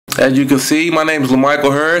As you can see, my name is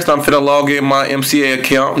LaMichael Harris. I'm finna log in my MCA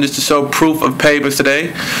account just to show proof of payments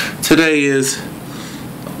today. Today is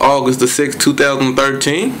August the 6th,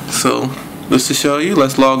 2013. So, just to show you,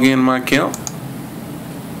 let's log in my account.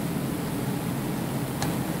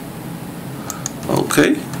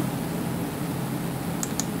 Okay.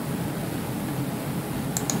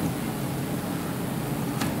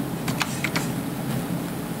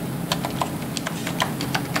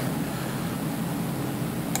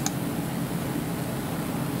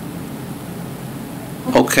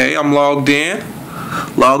 Okay, I'm logged in.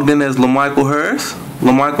 Logged in as LaMichael Harris.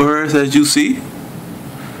 LaMichael Harris, as you see.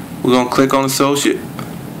 We're going to click on Associate.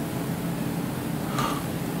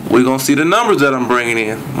 We're going to see the numbers that I'm bringing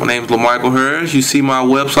in. My name is LaMichael Harris. You see my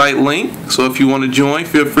website link. So if you want to join,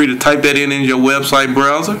 feel free to type that in your website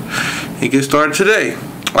browser and get started today.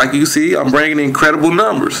 Like you see, I'm bringing in incredible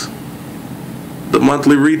numbers. The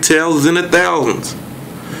monthly retail is in the thousands.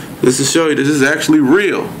 This to show you this is actually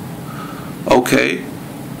real. Okay.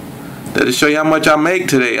 That to show you how much I make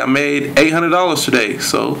today. I made $800 today.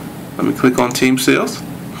 So let me click on Team Sales.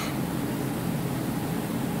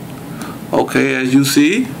 Okay, as you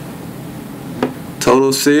see,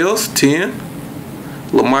 total sales 10.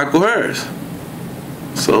 LaMichael Harris.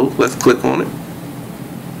 So let's click on it.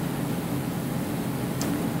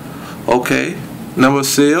 Okay, number of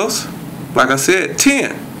sales, like I said,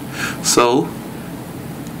 10. So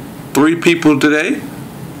 3 people today.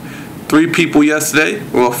 3 people yesterday,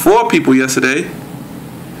 well 4 people yesterday,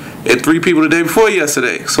 and 3 people the day before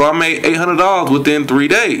yesterday. So I made $800 within 3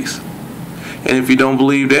 days. And if you don't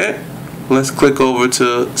believe that, let's click over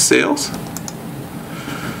to sales.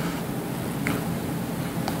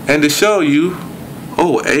 And to show you,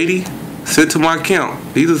 80 sent to my account.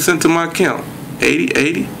 These are sent to my account.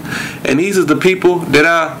 80. And these are the people that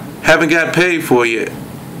I haven't got paid for yet,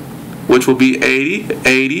 which will be 80,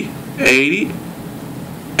 80, 80,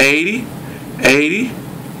 80, 80,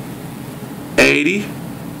 80,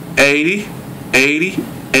 80, 80,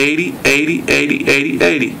 80, 80, 80, 80,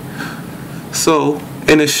 80. So,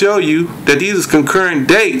 and to show you that these are concurrent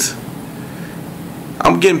dates,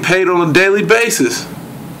 I'm getting paid on a daily basis.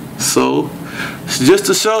 So, just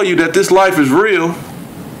to show you that this life is real,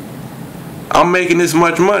 I'm making this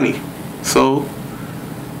much money. So,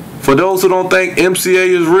 for those who don't think MCA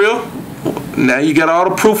is real, now you got all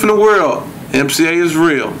the proof in the world. MCA is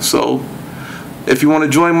real. So if you want to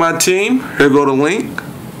join my team, here go the link,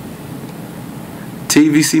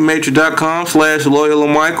 tvcmatrix.com/loyal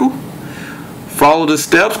LaMichael. Follow the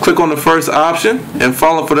steps, click on the first option and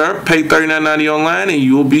follow for there. Pay $39.90 online and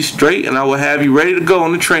you will be straight, and I will have you ready to go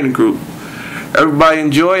on the training group. Everybody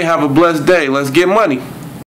enjoy, have a blessed day. Let's get money.